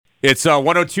It's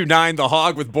 1029 The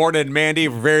Hog with Borna and Mandy.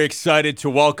 We're very excited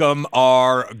to welcome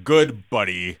our good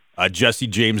buddy, Jesse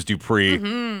James Dupree,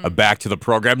 back to the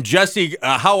program. Jesse,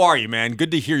 how are you, man? Good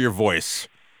to hear your voice.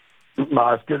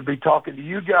 It's good to be talking to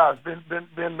you guys.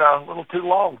 Been a little too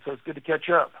long, so it's good to catch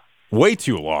up. Way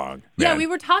too long, man. Yeah, we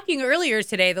were talking earlier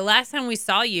today. The last time we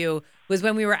saw you was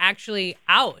when we were actually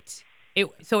out.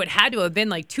 So it had to have been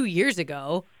like 2 years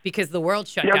ago because the world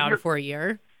shut down for a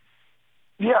year.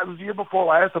 Yeah, it was the year before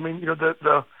last. I mean,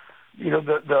 the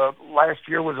last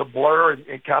year was a blur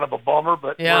and kind of a bummer,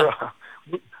 but we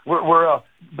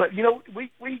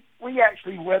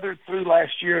actually weathered through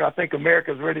last year, and I think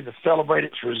America's ready to celebrate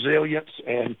its resilience.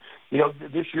 And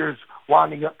this year's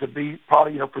winding up to be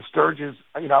probably for Sturgis.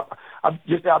 I'm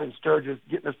just out in Sturgis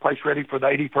getting this place ready for the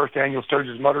 81st annual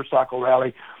Sturgis Motorcycle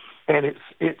Rally, and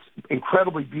it's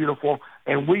incredibly beautiful.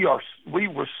 And we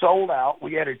were sold out.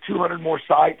 We added 200 more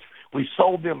sites. We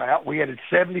sold them out. We added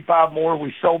 75 more.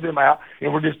 We sold them out,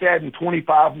 and we're just adding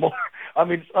 25 more. I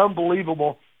mean, it's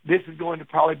unbelievable. This is going to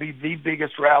probably be the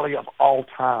biggest rally of all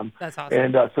time. That's awesome.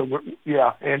 And as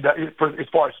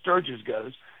far as Sturgis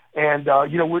goes, and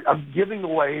I'm giving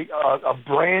away a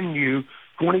brand new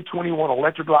 2021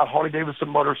 Electric Glide Harley Davidson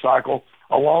motorcycle,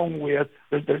 along with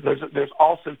there's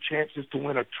also chances to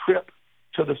win a trip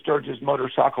to the Sturgis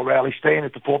Motorcycle Rally, staying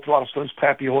at the Full Throttle Slim's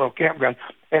Pappy Oil Campground.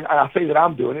 And I say that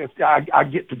I'm doing it. I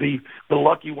get to be the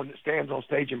lucky one that stands on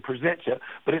stage and presents it.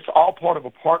 But it's all part of a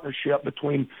partnership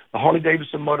between the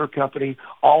Harley-Davidson Motor Company,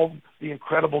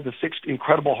 the 6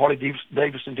 incredible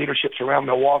Harley-Davidson dealerships around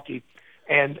Milwaukee,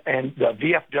 and the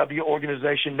VFW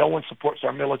organization. No one supports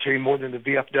our military more than the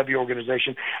VFW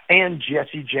organization, and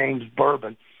Jesse James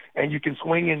Bourbon. And you can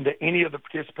swing into any of the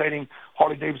participating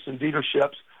Harley-Davidson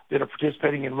dealerships that are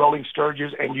participating in Rolling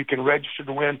Sturgis, and you can register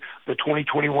to win the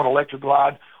 2021 Electric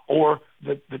Glide or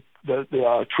the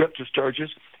trip to Sturgis,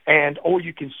 or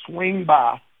you can swing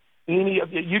by any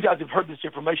of you guys have heard this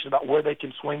information about where they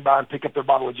can swing by and pick up their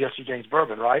bottle of Jesse James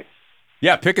Bourbon, right?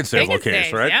 Yeah, Pick and Save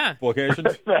locations, right? Yeah.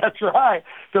 Locations. That's right.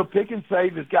 So Pick and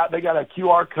Save they got a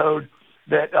QR code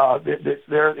that's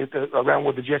there around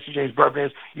where the Jesse James Bourbon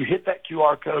is. You hit that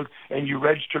QR code and you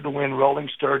register to win Rolling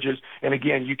Sturgis. And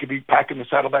again, you could be packing the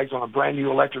saddlebags on a brand new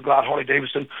Electric Glide Harley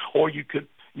Davidson, or you could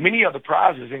many other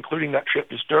prizes, including that trip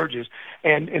to Sturgis.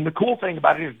 And the cool thing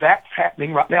about it is that's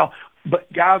happening right now. But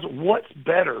guys, what's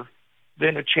better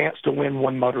than a chance to win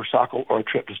one motorcycle or a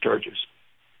trip to Sturgis?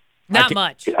 Not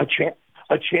much.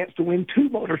 A chance to win two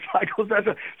motorcycles.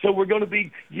 So we're going to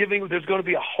be there's going to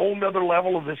be a whole nother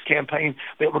level of this campaign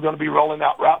that we're going to be rolling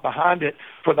out right behind it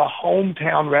for the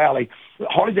hometown rally. The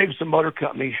Harley-Davidson Motor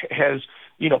Company has,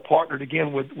 partnered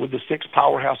again with the 6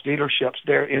 powerhouse dealerships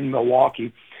there in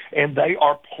Milwaukee, and they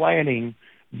are planning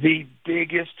the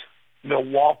biggest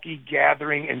Milwaukee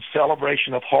gathering and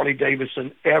celebration of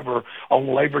Harley-Davidson ever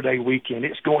on Labor Day weekend.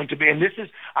 It's going to be, and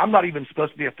I'm not even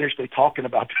supposed to be officially talking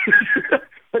about this,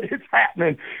 but it's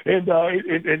happening, and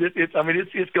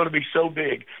it's going to be so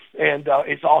big, and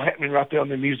it's all happening right there on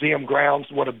the museum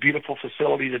grounds. What a beautiful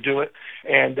facility to do it,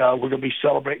 and we're going to be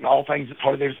celebrating all things at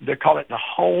Harley-Davidson. They call it the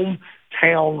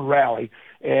Hometown Rally.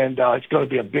 And it's going to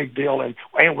be a big deal, and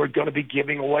we're going to be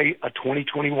giving away a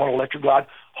 2021 Electric Glide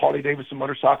Harley-Davidson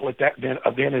motorcycle at that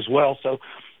event as well. So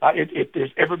if there's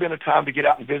ever been a time to get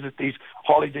out and visit these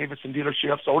Harley-Davidson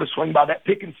dealerships, or to swing by that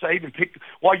Pick and Save and pick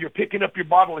while you're picking up your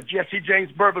bottle of Jesse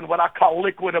James Bourbon, what I call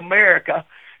Liquid America,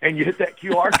 and you hit that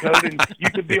QR code, and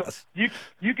you could be you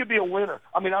could be a winner.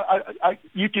 I mean,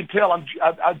 you can tell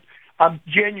I'm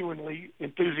genuinely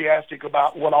enthusiastic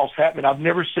about what all's happening. I've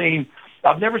never seen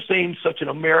such an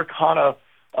Americana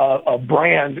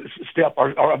brand step,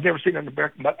 or I've never seen an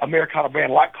Americana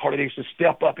brand like Harley-Davidson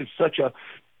step up in such a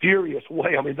furious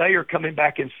way. I mean, they are coming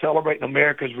back and celebrating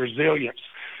America's resilience.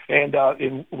 And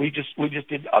we just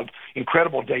did an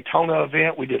incredible Daytona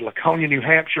event. We did Laconia, New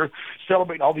Hampshire,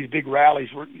 celebrating all these big rallies.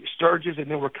 We're Sturgis,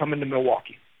 and then we're coming to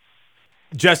Milwaukee.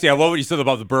 Jesse, I love what you said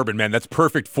about the bourbon, man. That's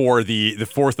perfect for the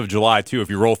 4th of July, too. If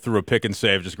you roll through a Pick and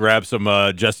Save, just grab some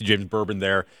Jesse James bourbon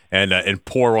there and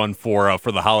pour one for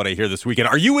the holiday here this weekend.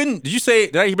 Are you in?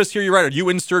 Did I just hear you right? Are you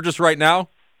in Sturgis right now?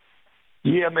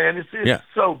 Yeah, man. It's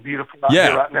so beautiful out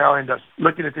here right now, and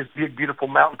looking at this big, beautiful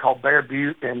mountain called Bear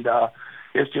Butte, and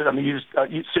it's just, I mean,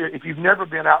 if you've never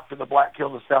been out to the Black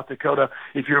Hills of South Dakota,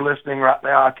 if you're listening right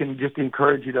now, I can just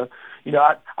encourage you to,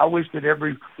 I wish that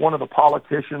every one of the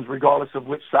politicians, regardless of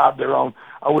which side they're on,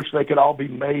 I wish they could all be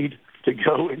made to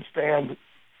go and stand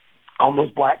on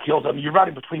those Black Hills. I mean, you're right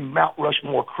in between Mount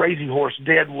Rushmore, Crazy Horse,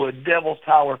 Deadwood, Devil's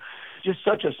Tower, just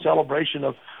such a celebration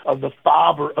of the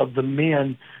fiber of the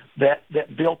men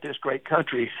that built this great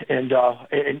country and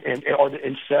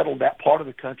settled that part of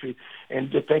the country.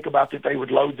 And to think about that they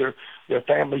would load their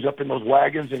families up in those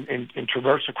wagons and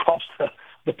traverse across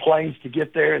the plains to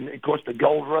get there. And, of course, the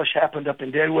gold rush happened up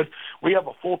in Deadwood. We have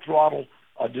a full-throttle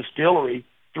distillery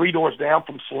 3 doors down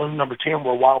from Saloon Number 10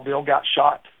 where Wild Bill got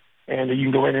shot. And you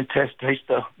can go in and taste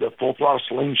the full-throttle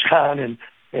saloon shine.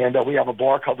 And we have a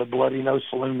bar called the Bloody Nose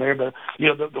Saloon there. But,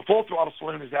 the full-throttle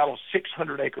saloon is out on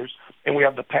 600 acres, and we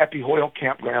have the Pappy Hoyle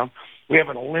campground. We have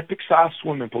an Olympic-sized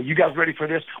swimming pool. You guys ready for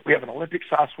this? We have an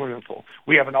Olympic-sized swimming pool.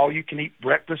 We have an all-you-can-eat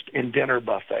breakfast and dinner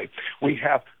buffet. We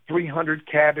have 300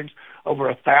 cabins, over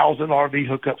 1,000 RV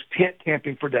hookups, tent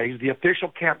camping for days, the official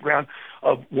campground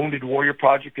of Wounded Warrior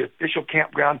Project, the official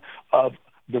campground of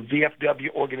the VFW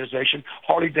organization.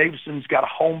 Harley Davidson's got a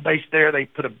home base there. They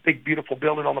put a big, beautiful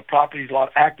building on the property. A lot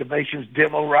of activations,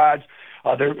 demo rides.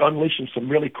 They're unleashing some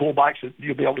really cool bikes that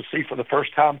you'll be able to see for the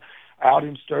first time out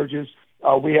in Sturgis.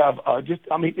 We have and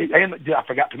I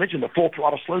forgot to mention the full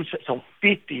throttle saloon sits on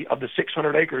 50 of the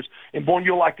 600 acres. And Born,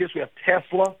 you'll like this. We have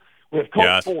Tesla. We have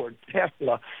Colt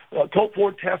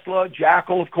Ford, Tesla,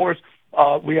 Jackal, of course.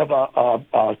 We have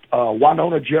a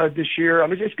Winona Judd this year. I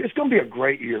mean, it's going to be a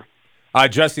great year.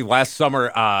 Jesse, last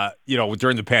summer,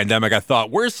 during the pandemic, I thought,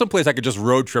 where's someplace I could just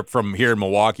road trip from here in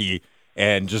Milwaukee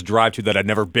and just drive to that I'd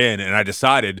never been? And I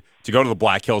decided to go to the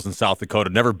Black Hills in South Dakota.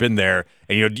 Never been there.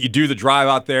 And, you do the drive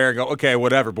out there and go, okay,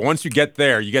 whatever. But once you get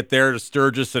there to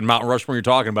Sturgis and Mountain Rushmore you're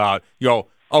talking about, you go,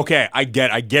 okay, I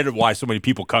get it why so many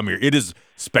people come here. It is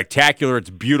spectacular. It's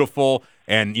beautiful.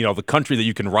 And, the country that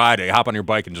you can ride, hop on your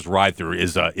bike and just ride through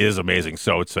is amazing.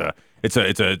 So it's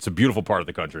a beautiful part of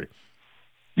the country.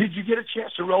 Did you get a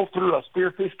chance to roll through a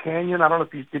Spearfish Canyon? I don't know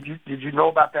if did you know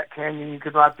about that canyon you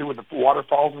could ride through with the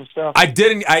waterfalls and stuff? I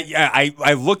didn't.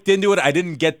 I looked into it. I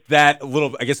didn't get that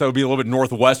little. I guess that would be a little bit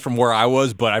northwest from where I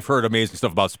was, but I've heard amazing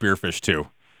stuff about Spearfish too.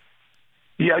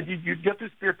 Yeah, you get to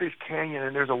Spearfish Canyon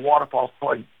and there's a waterfall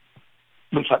probably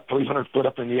looks like 300 foot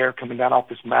up in the air coming down off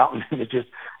this mountain,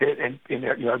 and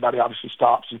everybody obviously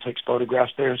stops and takes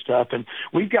photographs there and stuff. And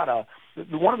we've got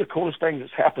one of the coolest things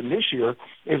that's happened this year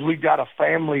is we've got a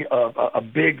family of a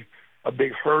big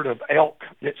herd of elk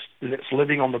that's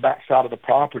living on the backside of the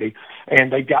property,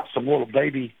 and they got some little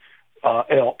baby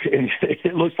elk, and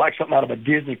it looks like something out of a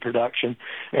Disney production.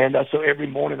 And so every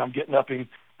morning I'm getting up and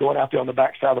going out there on the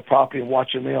backside of the property and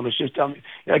watching them. It's just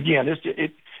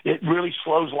it really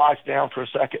slows life down for a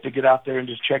second to get out there and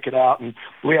just check it out. And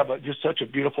we have just such a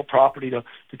beautiful property to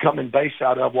come and base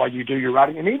out of while you do your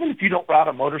riding. And even if you don't ride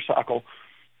a motorcycle,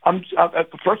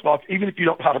 first of all, even if you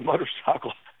don't ride a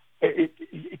motorcycle,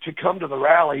 to come to the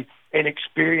rally and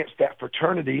experience that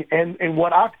fraternity. And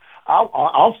what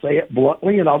I'll say it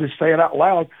bluntly, and I'll just say it out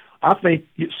loud, I think,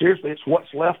 seriously, it's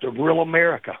what's left of real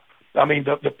America. I mean,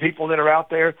 the people that are out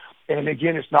there, and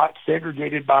again, it's not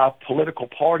segregated by political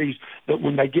parties, but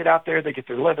when they get out there, they get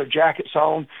their leather jackets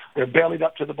on, they're bellied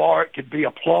up to the bar. It could be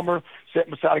a plumber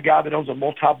sitting beside a guy that owns a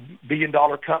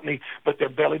multi-billion-dollar company, but they're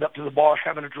bellied up to the bar,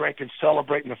 having a drink and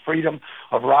celebrating the freedom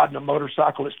of riding a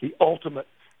motorcycle. It's the ultimate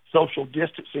social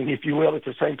distancing, if you will. At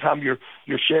the same time, you're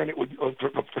sharing it with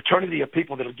a fraternity of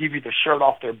people that will give you the shirt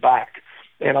off their back.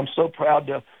 And I'm so proud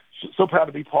to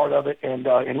be part of it, and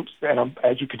I'm,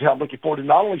 as you can tell, I'm looking forward to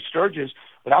not only Sturgis,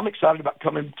 but I'm excited about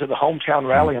coming to the hometown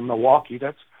rally in Milwaukee.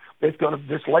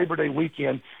 This Labor Day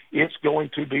weekend. It's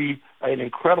going to be an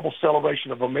incredible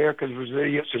celebration of America's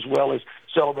resilience, as well as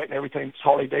celebrating everything that's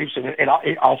Harley Davidson. And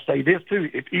I'll say this too: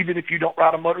 even if you don't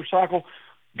ride a motorcycle,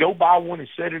 go buy one and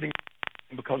set it in,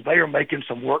 because they are making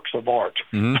some works of art.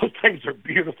 Mm-hmm. Those things are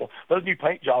beautiful. Those new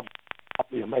paint jobs are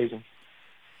absolutely amazing.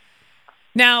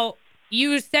 Now,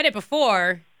 you said it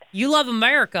before, you love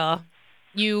America.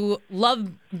 You love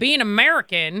being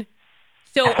American.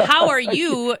 So how are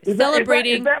you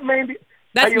celebrating? Is that Mandy?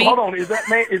 That's me. Hold on. Is that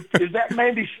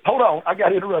Mandy? Hold on. I got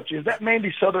to interrupt you. Is that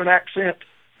Mandy's Southern accent?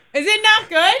 Is it not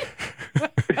good?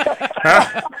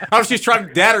 How she's trying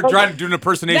to do an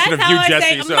impersonation That's of you, how I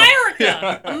Jesse. say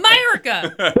America.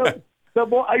 America. So,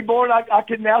 Born, I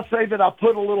can now say that I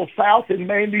put a little South in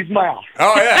Mandy's mouth.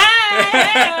 Oh,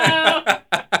 yeah.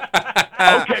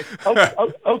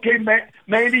 Okay,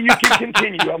 Mandy, you can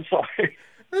continue. I'm sorry.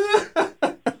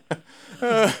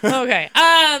 Okay.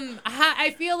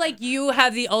 I feel like you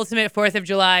have the ultimate 4th of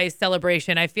July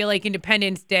celebration. I feel like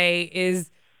Independence Day is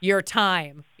your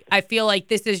time. I feel like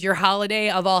this is your holiday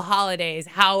of all holidays.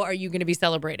 How are you going to be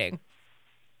celebrating?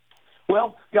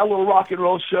 Well, got a little rock and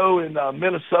roll show in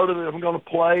Minnesota that I'm going to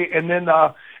play, and then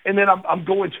I'm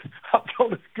going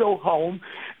to go home,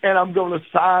 and I'm going to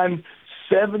sign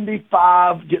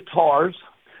 75 guitars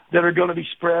that are going to be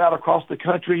spread out across the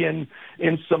country and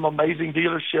in some amazing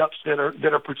dealerships that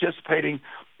are participating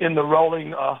in the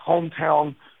rolling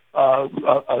hometown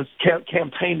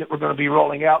campaign that we're going to be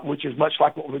rolling out, which is much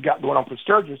like what we've got going on for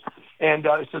Sturgis. And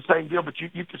it's the same deal, but you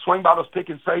can swing by those pick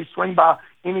and save, swing by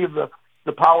any of the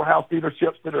powerhouse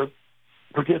dealerships that are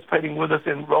participating with us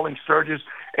in Rolling Sturgis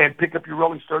and pick up your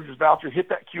Rolling Sturgis voucher, hit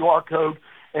that QR code,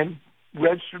 and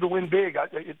register to win big.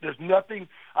 There's nothing.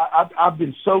 I've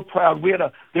been so proud.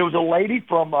 There was a lady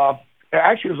from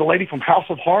House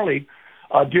of Harley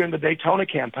during the Daytona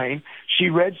campaign. She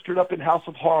registered up in House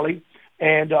of Harley,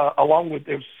 and along with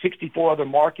there was 64 other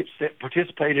markets that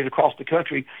participated across the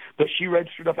country. But she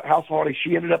registered up at House of Harley.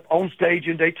 She ended up on stage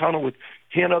in Daytona with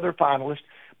 10 other finalists.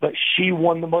 But she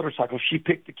won the motorcycle. She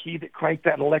picked the key that cranked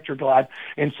that electric glide,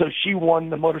 and so she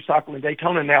won the motorcycle in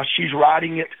Daytona. Now she's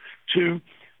riding it to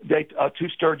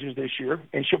Sturgis this year,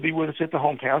 and she'll be with us at the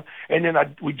hometown. And then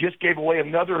we just gave away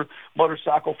another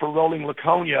motorcycle for Rolling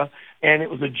Laconia, and it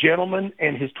was a gentleman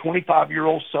and his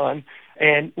 25-year-old son,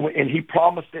 and he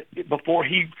promised that before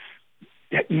he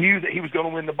knew that he was going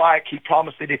to win the bike, he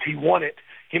promised that if he won it,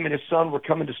 him and his son were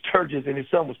coming to Sturgis, and his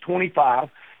son was 25.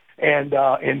 And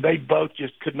they both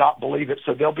just could not believe it.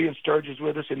 So they'll be in Sturgis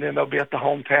with us, and then they'll be at the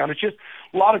hometown. It's just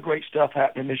a lot of great stuff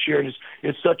happening this year, and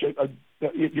it's such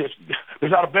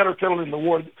there's not a better feeling in the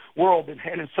world than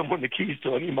handing someone the keys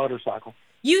to a new motorcycle.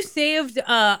 You saved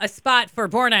a spot for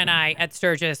Borna and I at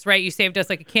Sturgis, right? You saved us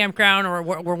like a campground or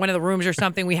one of the rooms or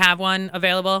something. We have one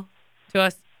available to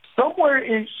us. Somewhere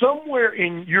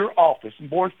in your office, and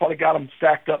Born's probably got them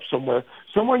stacked up somewhere.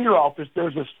 Somewhere in your office,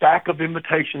 there's a stack of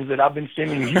invitations that I've been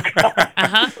sending you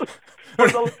guys.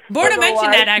 Borna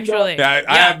mentioned that, actually. Yeah,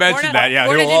 I have mentioned that. Yeah,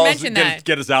 Borna he'll did always mention that.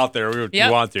 Get us out there. We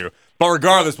want to. But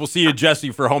regardless, we'll see you, Jesse,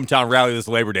 for Hometown Rally this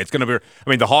Labor Day. It's going to be, I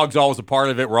mean, the Hog's always a part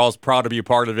of it. We're always proud to be a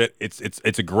part of it.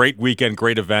 It's a great weekend,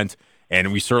 great event,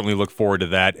 and we certainly look forward to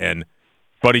that. And,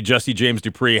 buddy, Jesse James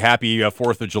Dupree, happy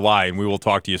 4th of July, and we will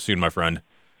talk to you soon, my friend.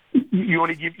 You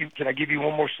want to can I give you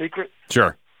one more secret?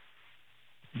 Sure.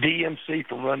 DMC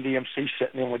from Run DMC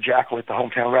sitting in with Jackal at the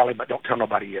Hometown Rally, but don't tell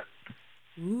nobody yet.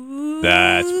 Ooh,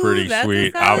 that's pretty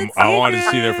sweet. I wanted to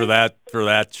see there for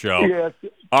that show. Yes.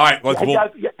 All right, let's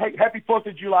guys, hey, happy 4th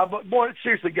of July. But boy,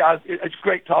 seriously, guys, it's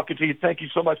great talking to you. Thank you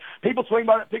so much. People swing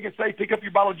by that pick and say, pick up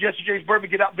your bottle of Jesse James bourbon,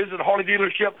 get out and visit a Harley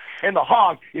dealership, and the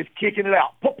Hog is kicking it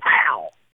out.